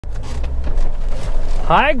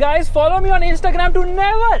Hi guys, follow me on Instagram to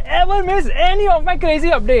never ever miss any of my crazy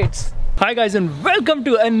updates. Hi guys and welcome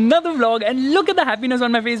to another vlog, and look at the happiness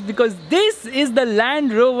on my face because this is the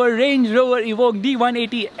Range Rover Evoque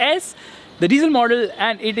D180S, the diesel model,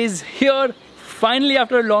 and it is here finally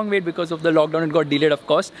after a long wait because of the lockdown. It got delayed, of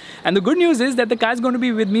course, and the good news is that the car is going to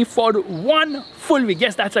be with me for 1 full week.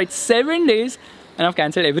 Yes, that's right, 7 days. And I've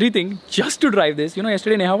cancelled everything just to drive this. You know,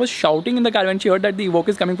 yesterday Neha was shouting in the car when she heard that the Evoque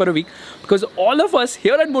is coming for a week, because all of us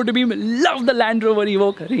here at Motorbeam love the Range Rover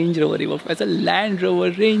Evoque. Range Rover Evoque. It's a Range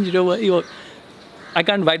Rover Evoque. I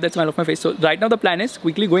can't wipe that smile off my face. So right now the plan is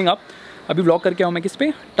quickly going up. Abhi vlog karke aaya main kis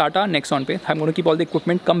pe? Tata Nexon pe. I'm going to keep all the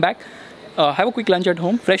equipment, come back, have a quick lunch at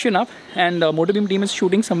home, freshen up, and Motorbeam team is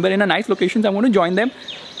shooting somewhere in a nice location. So I'm going to join them,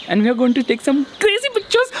 and we are going to take some crazy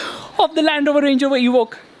pictures of the Range Rover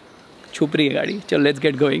Evoque. छुप रही है गाड़ी. चलो let's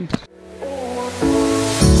get going.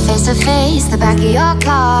 Face to face, the back of your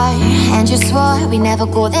car, and you swore we never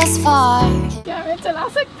go this far. क्या मैं चला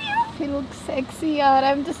सकती हूँ? She looks sexy यार.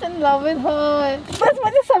 I'm just in love with her. बस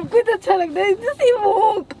मुझे सब कुछ अच्छा लगता है. Just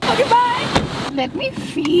Evoque. Okay, bye. Let me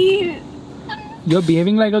feel. You're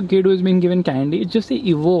behaving like a kid who's been given candy. It's just the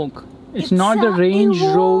Evoque. It's not the Range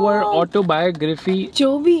Rover autobiography. जो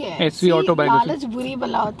भी है. SV autobiography. लालच बुरी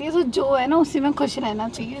बला होती है. तो जो है ना उसी में खुश रहना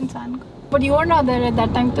चाहिए इंसान को. But you were not there at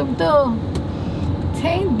that time. तुम तो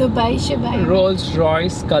थे Dubai शबाई. Rolls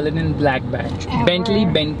Royce Cullinan Black Badge. Bentley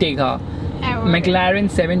Bentayga. McLaren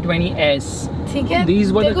 720S. ठीक है.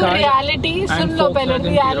 These were the cars. Reality सुन लो पहले.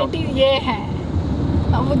 रियलिटी ये है.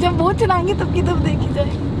 अब जब वो चलाएंगे तब की तब देखी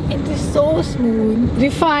जाएगी. It is so smooth,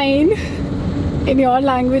 refined. In your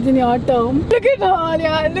language, in your term. Look at her,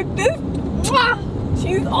 yeah. Look this.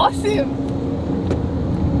 She's awesome.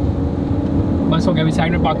 बस हो गया. अभी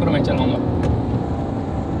साइड में पार्क करो, मैं चलाऊंगा.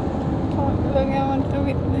 लोग हैं मतलब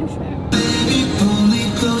इतने से.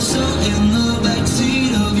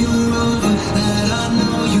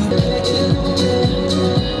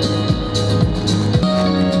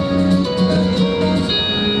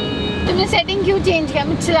 तुमने सेटिंग क्यों चेंज किया?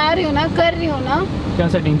 मैं चला रही हूँ ना, कर रही हूँ ना. क्या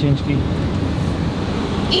सेटिंग चेंज की?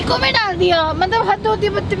 इको में डाल दिया. मतलब हद होती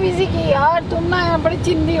है बदतमीजी की यार. तुम ना यार बड़ी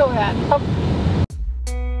चिंदी हो यार.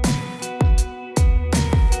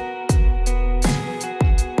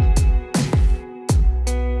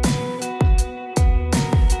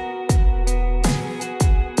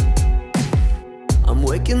 I'm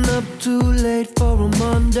waking up too late for a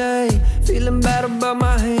Monday, feeling bad about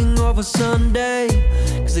my hangover Sunday,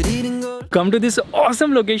 'cause it eating good. Come to this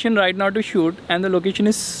awesome location right now to shoot, and the location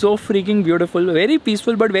is so freaking beautiful, very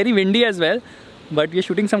peaceful but very windy as well. But we are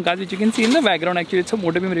shooting some cars which you can see in the background. Actually it's a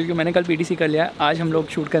Motorbeam review. मैंने कल PTC कर लिया. आज हम लोग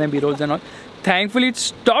shoot करें B-rolls and all. Thankfully it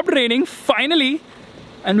stopped raining finally,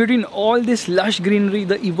 and between all this lush greenery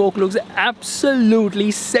the Evoque looks absolutely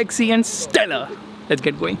sexy and stellar. Let's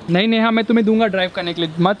get going. नहीं नेहा, मैं तुम्हें दूंगा ड्राइव करने के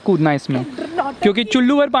लिए. मत कूदना इसमें, क्योंकि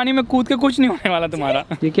चुल्लू भर पानी में कूद के कुछ नहीं होने वाला तुम्हारा.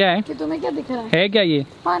 ये क्या है? तुम्हें क्या दिख रहा है क्या ये?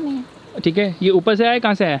 पानी. ठीक है. ये ऊपर से आया,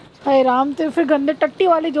 कहाँ से आया? अरे राम, तो फिर गंदे टट्टी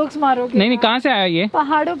वाले जोक्स मारोगे. नहीं, कहाँ से आया ये?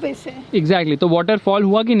 पहाड़ों पे से. एग्जैक्टली. तो वाटरफॉल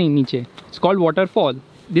हुआ कि नहीं नीचे? It's called waterfall.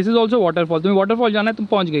 This is also waterfall. तुम्हें वाटरफॉल जाना है, तुम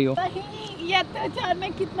पहुँच गई हो. ये अत्याचार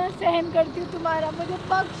मैं कितना सहन करती हूँ तुम्हारा. मुझे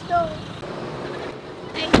बख्श दो.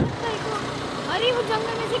 अरे वो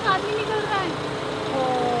जंगल में से एक आदमी निकल रहा है.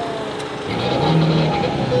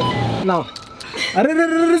 लाओ.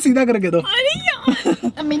 अरे सीधा करके दो. अरे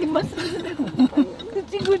यार मेरी बस.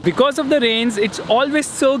 Because of the rains, it's always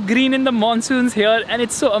so green in the monsoons here, and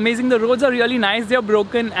it's so amazing. The roads are really nice. They are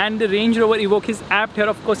broken, and the Range Rover Evoque is apt here.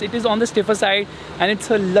 Of course, it is on the stiffer side, and it's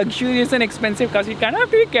a luxurious and expensive car. So you kind of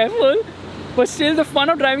have to be careful. But still, the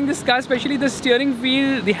fun of driving this car, especially the steering wheel,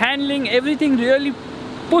 the handling, everything really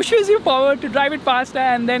pushes you forward to drive it faster.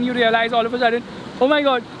 And then you realize all of a sudden, oh my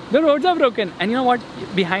God, the roads are broken. And you know what?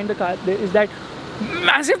 Behind the car, there is that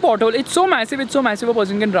massive pothole. It's so massive a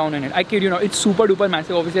person can drown in it. I kid you not. It's super duper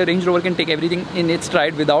massive. Obviously a Range Rover can take everything in its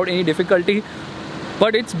stride without any difficulty,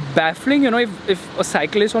 but it's baffling, you know, if a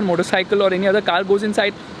cyclist or motorcycle or any other car goes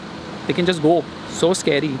inside, they can just go. So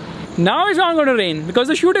scary. Now it's not going to rain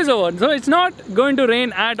because the shoot is over, so it's not going to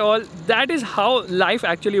rain at all. That is how life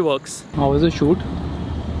actually works. How was the shoot?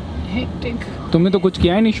 Hectic. तुमने तो कुछ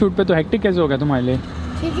किया ही नहीं shoot पे, तो hectic कैसे हो गया तुम्हारे लिए?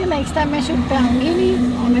 ठीक है, नेक्स्ट टाइम मैं शूट पे आऊंगी नहीं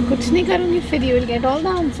और मैं कुछ नहीं करूंगी. फिर you will get all the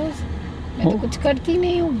answers. मैं तो कुछ करती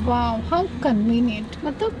नहीं हूँ. Wow, how convenient.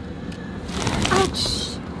 मतलब ouch.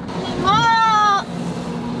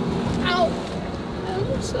 Ow.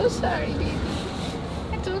 I'm so sorry, baby.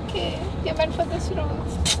 It's okay. You're meant for this role.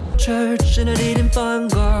 Church and I didn't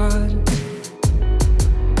find God.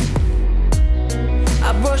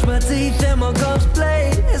 I brush my teeth and my gums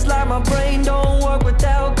bleed. It's like my brain don't work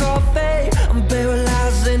without coffee. I'm paralyzed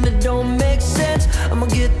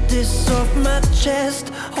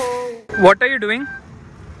chest. Oh. What are you doing?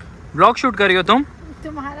 Vlog shoot कर रही हो तुम?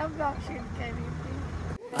 तुम्हारा blog shoot कर रही थी।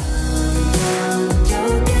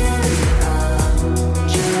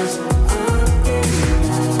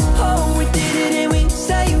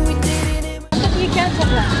 मतलब ये क्या चल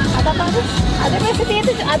रहा है? आधा बारिश, आधे पैसे दिए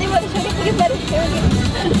थे, आधी बारिश होगी, पूरी बारिश होगी।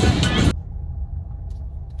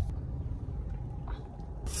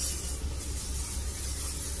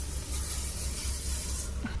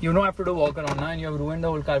 You know I have to do walk around now and you have ruined the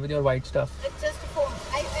whole car with your white stuff. It's just a phone.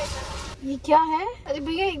 ये क्या है? अरे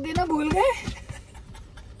भैया एक दिन भूल गए।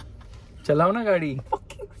 चलाओ ना गाड़ी।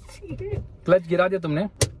 क्लच गिरा दिया तुमने।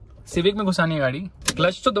 सिविक में घुसानी है गाड़ी।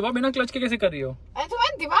 क्लच तो दबा, बिना क्लच के कैसे कर रही हो? अरे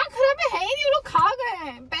तुम्हारा दिमाग खराब है ही नहीं, वो लोग खा गए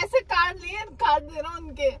हैं, पैसे काट लिए, काट दे रहा हूँ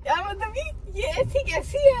उनके। यार मतलब ये ऐसी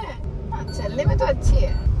कैसी है? हाँ चलने में तो अच्छी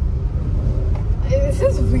है। This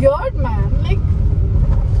is weird man. Like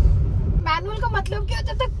manual का मतलब क्या?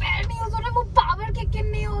 जब तक पैर नहीं यूज हो रहा वो पावर किक इन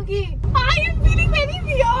नहीं होगी। I am feeling very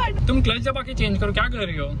weird. तुम क्लच दबा के चेंज करो, क्या कर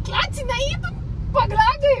रही हो? क्लच नहीं है, तुम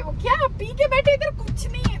पगला गए हो क्या? पी के बैठे इधर, कुछ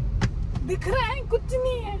नहीं है, दिख रहा है कुछ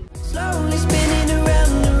नहीं है। Slowly spinning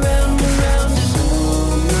around and around and around. So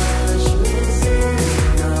much missing,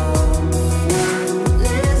 no one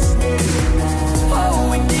listening now. Oh,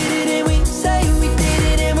 we did it and we say we did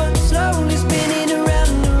it and we're slowly spinning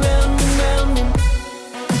around and around and around.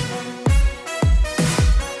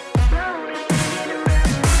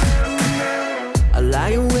 I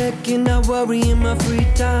lie awake and I worry in my free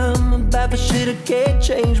time about the shit I can't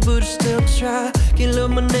change, but I still try. Can't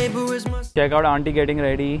love my neighbor as my. Check out auntie getting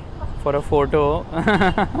ready for a photo.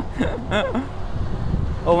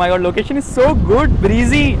 Oh my god, location is so good,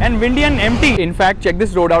 breezy and windy and empty. In fact, check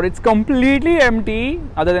this road out, it's completely empty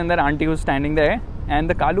other than that auntie who's standing there, and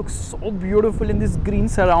the car looks so beautiful in this green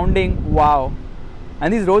surrounding. Wow.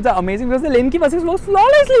 And these roads are amazing because the lane ki buses works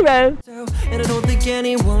flawlessly well. And I don't think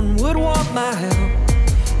anyone would want my help.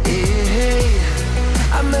 Yeah,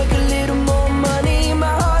 I make a little more money,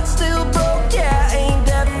 my heart's still broke. Yeah, ain't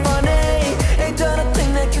that funny? Ain't done a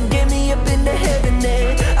thing that could get me up into heaven.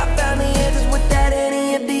 I found the answers without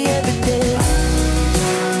any of the evidence.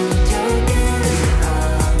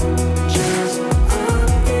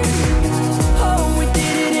 Oh, we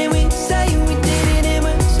did it and we say we did it and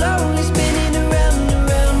we're slowly spinning around and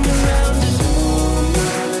around and around. So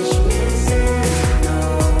much missing, no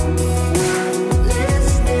one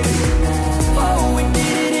listening now. Oh, we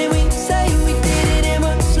did it and we say we did it and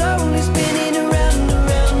we're slowly spinning around and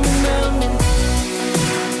around and around.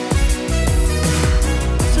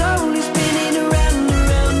 Slowly spinning around and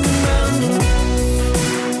around and around.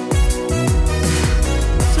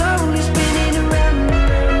 Slowly spinning around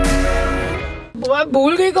and around and around. वो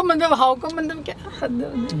भूल गई का मतलब, how का मतलब क्या?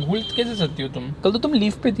 भूल कैसे सकती हो तुम? कल तो तुम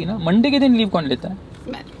लीव पे थी ना। मंडे के दिन लीव कौन लेता है?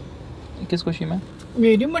 मैं। किस खुशी में?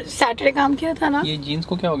 मेरी सैटरडे काम किया था ना। ये जीन्स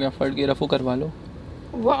को क्या हो गया? फट गई, रफू करवा लो।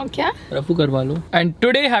 वो क्या? रफू करवा लो। And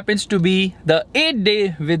today happens to be the 8th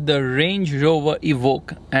day with the Range Rover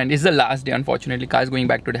Evoque, and it's the last day. Unfortunately, car is going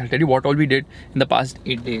back today. I'll tell you what all we did in the past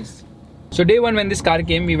 8 days. So day one, when this car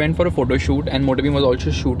came, we went for a photo shoot, and Motorbeam was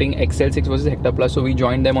also shooting XL6 versus Hector Plus, so we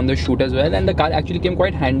joined them on the shoot as well. And the car actually came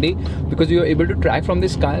quite handy because we were able to track from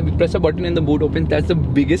this car. We press a button and the boot opens. That's the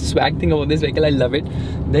biggest swag thing about this vehicle. I love it.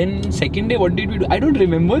 Then second day, what did we do? I don't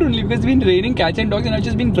remember, only because it's been raining cats and dogs, and I've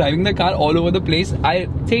just been driving the car all over the place. I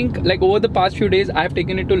think like over the past few days, I've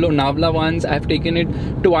taken it to Lonavala once. I've taken it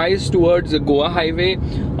twice towards the Goa highway.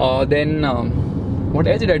 What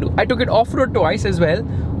else did I do? I took it off-road twice as well.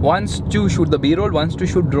 Once to shoot the B-roll, once to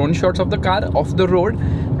shoot drone shots of the car off the road,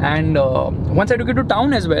 and once I took it to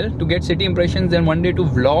town as well to get city impressions. Then one day to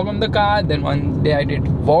vlog on the car. Then one day I did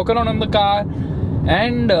walk around on the car.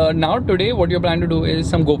 And now today what you're planning to do is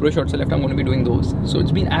some GoPro shots are left. I'm going to be doing those. So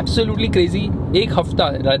it's been absolutely crazy. एक हफ्ता,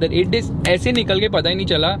 rather 8 days ऐसे निकल के पता ही नहीं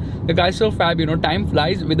चला. The car is so fab, you know, time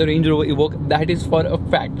flies with the Range Rover Evoque. That is for a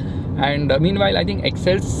fact. And meanwhile, I think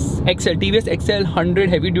TVS XL 100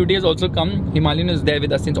 heavy duty has also come. Himalayan is there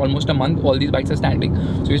with us since almost a month. All these bikes are standing.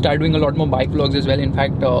 So we started doing a lot more bike vlogs as well. In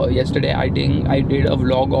fact, yesterday I did a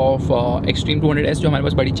vlog of Extreme 200S जो हमारे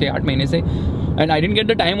पास पड़ी 6-8 महीने से. And I didn't get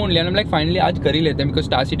the time only. And I'm like, finally आज कर ही लेते हैं because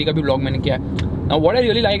Star City का भी vlog मैंने किया है. Now what I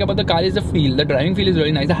really like about the car is the feel. The driving feel is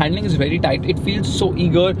really nice. The handling is very tight. It feels so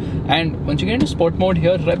eager. And once you get into sport mode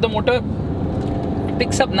here, rev the motor,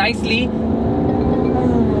 picks up nicely.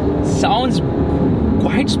 Sounds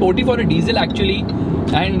quite sporty for a diesel actually.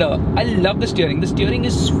 And I love the steering. The steering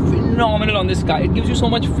is phenomenal on this car. It gives you so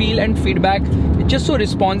much feel and feedback. It's just so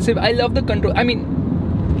responsive. I love the control. I mean,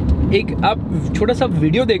 एक आप छोटा सा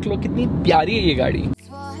video देख लो, कितनी प्यारी है ये गाड़ी.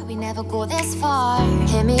 we never go this far.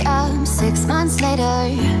 Hit me up 6 months later,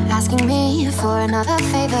 asking me for another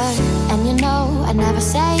favor. And you know I never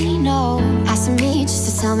say no, asking me just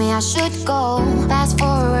to tell me I should go. Fast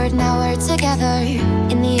forward, now we're together.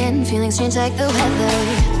 In the end, feeling strange like the weather.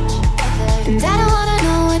 And I don't wanna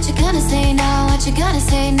know what you're gonna say now, what you're gonna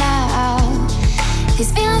say now.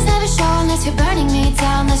 These feelings never show unless you're burning me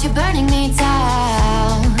down, unless you're burning me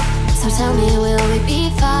down. So tell me, will we be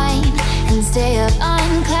fine and stay up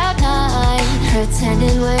on cloud 9,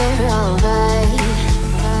 pretending we're alright?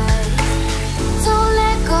 Don't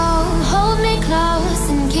let go, hold me close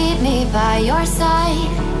and keep me by your side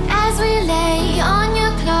as we lay on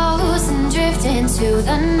your clothes and drift into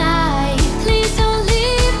the night. Please don't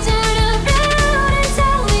leave, turn around and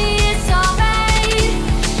tell me it's alright.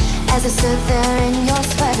 As I stood there in your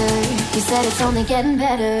sweater, you said it's only getting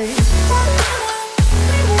better.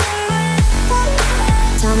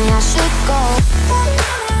 Tell me I should go.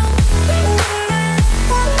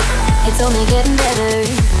 It's only getting better.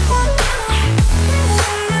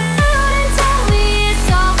 Tell me it's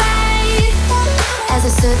alright. As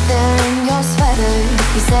I stood there in your sweater,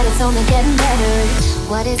 you said it's only getting better.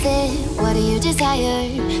 What is it? What do you desire?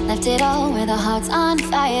 Left it all where the heart's on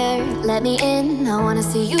fire. Let me in, I wanna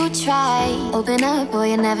see you try. Open up,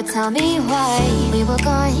 boy, and never tell me why. We were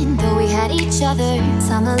gone, but we had each other.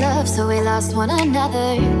 Summer love, so we lost one another.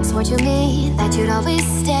 Swore to me that you'd always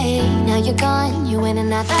stay. Now you're gone, you went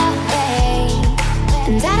another way.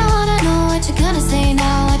 And I don't wanna know what you're gonna say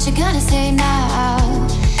now, what you're gonna say now.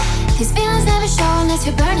 These feelings never show unless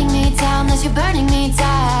you're burning me down, unless you're burning me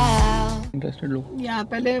down. Interested लोग या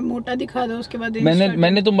पहले मोटा दिखा दो, उसके बाद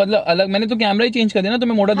मैंने तो मतलब अलग, मैंने तो कैमरा ही चेंज कर दिया ना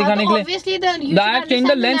तुम्हें मोटा दिखाने के लिए. obviously I have changed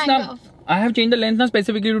the lens now. I have changed the lens now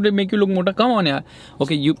specifically to make you look मोटा. Come on यार.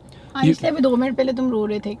 Okay, you इसलिए भी 2 मिनट पहले तुम रो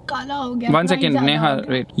रहे थे, काला हो गया. 1 second, Neha,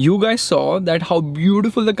 wait. You guys saw that how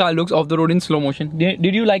beautiful the car looks off the road in slow motion.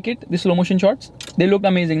 Did you like it? The slow motion shots? They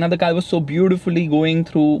looked amazing. Now the car was so beautifully going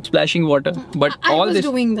through splashing water. But I all was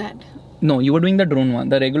this. doing that. No, you were doing the drone one,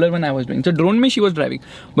 the regular one I was doing. So drone mein she was driving.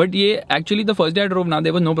 But actually the first day I drove now,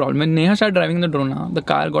 there was no problem. When Neha started driving the drone now, the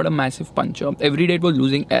car got a massive puncture. Every day it was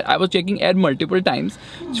losing air. I was checking air multiple times.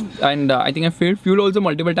 And I think I filled fuel also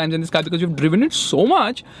multiple times in this car because we've driven it so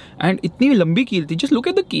much. And itni lambi keel thi. Just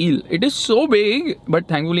look at the keel. It is so big. But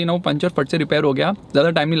thankfully now puncture फट से repair हो गया.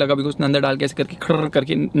 ज़्यादा time नहीं लगा because उसने अंदर डाल के ऐसे करके खर्र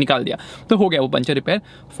करके निकाल दिया. तो हो गया वो puncture repair.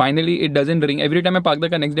 Finally it doesn't ring. Every time I park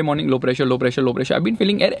the car next day morning, low pressure, low pressure, low pressure. I've been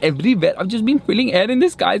feeling air everywhere. I've just been feeling air in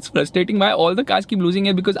this car. It's frustrating why all the cars keep losing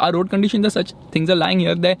air because our road conditions are such. Things are lying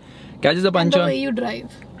here, there. Catches a puncture. And the way you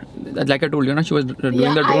drive. Like I told you, na, she was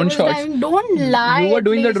doing the drone shots. Driving. Don't lie. You were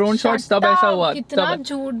doing the drone shots. तब ऐसा हुआ. कितना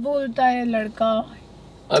झूठ बोलता है लड़का.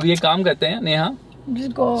 अब ये काम करते हैं Neha.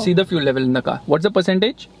 Just go. See the fuel level in the car. What's the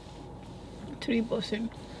percentage?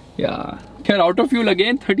 3%. Yeah. You're out of fuel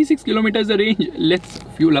again. 36 kilometers the range. Let's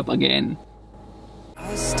fuel up again.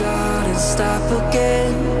 I start and stop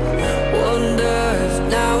again. Wonder if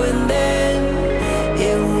now and then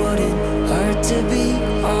it wouldn't hurt to be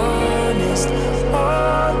honest,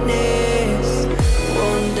 honest.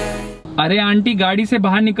 One day. अरे aunty गाड़ी से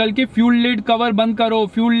बाहर निकल के fuel lid cover बंद करो.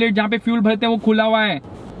 Fuel lid जहाँ पे फ्यूल भरते हैं वो खुला हुआ है.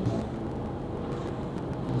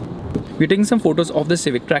 We're taking some photos of the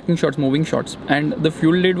Civic, tracking shots, moving shots, and the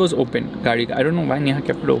fuel lid was open. गाड़ी का I don't know why Neha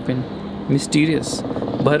kept it open. Mysterious.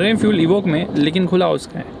 भर रहे हैं fuel Evoque में, लेकिन खुला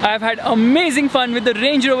उसका है. I've had amazing fun with the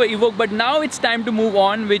Range Rover Evoque, but now it's time to move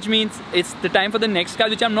on, which means it's the time for the next car,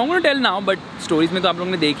 which I'm not going to tell now, but stories में तो आप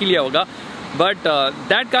लोगों ने देख ही लिया होगा. But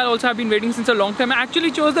that car also I've been waiting since a long time. I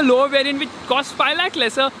actually chose the lower variant, which costs 5 lakh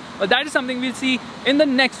lesser, but that is something we'll see in the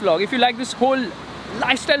next vlog. If you like this whole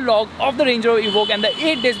lifestyle vlog of the Range Rover Evoque and the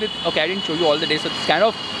 8 days with, okay, I didn't show you all the days, so it's kind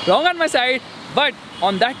of wrong on my side, but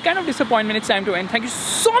on that kind of disappointment, it's time to end. Thank you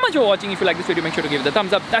so much for watching. If you like this video, make sure to give it a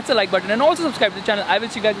thumbs up, that's the like button, and also subscribe to the channel. I will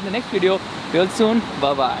see you guys in the next video. Real soon,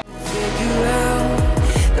 bye bye. Figure out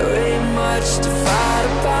there ain't much to fight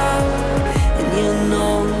about, and you know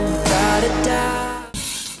without a doubt.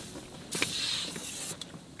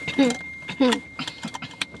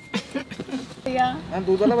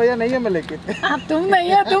 दूध वाला भैया नहीं है मैं लेके. तुम नहीं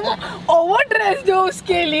है, तुम ओवर ड्रेस जो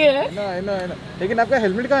उसके लिए. ना. लेकिन आपका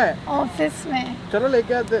हेलमेट कहाँ है? ऑफिस में. चलो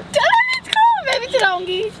लेके आते. चलो लेट्स गो. मैं भी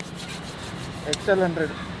चलाऊंगी. XL 100.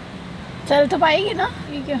 चल तो पाएगी ना.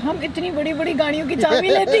 ठीक है, हम इतनी बड़ी बड़ी गाड़ियों की चाबी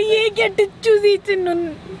लेते हैं. ये क्या टिच्चू सी चिन्नुन.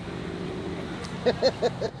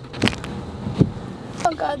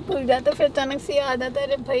 औकात भूल जाते, फिर अचानक से याद आता है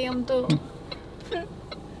अरे भाई हम तो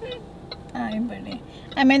आए बड़े.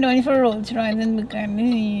 I meant only for Rolls Royce and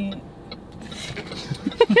Bugatti.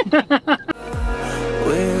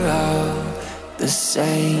 We're all the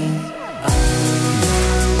same.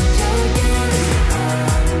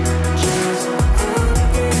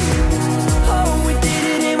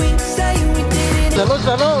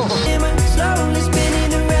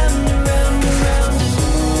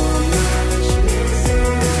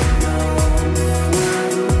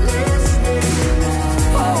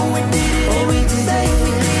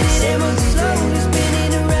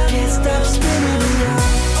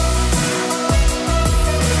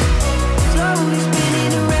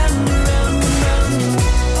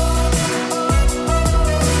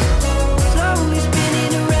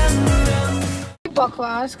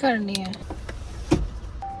 बकवास करनी है।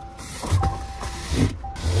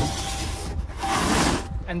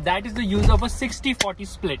 And that is the use of a 60-40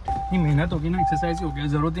 split. ये मेहनत होगी ना, एक्सरसाइज ही हो गया,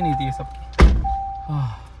 जरूरत ही नहीं थी ये सबकी।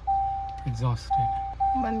 Exhausted.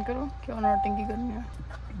 बंद करो, क्यों नौटंकी करनी है?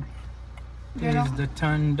 There is the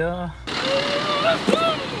thunder.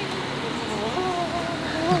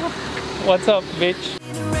 What's up, bitch?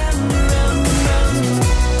 Around and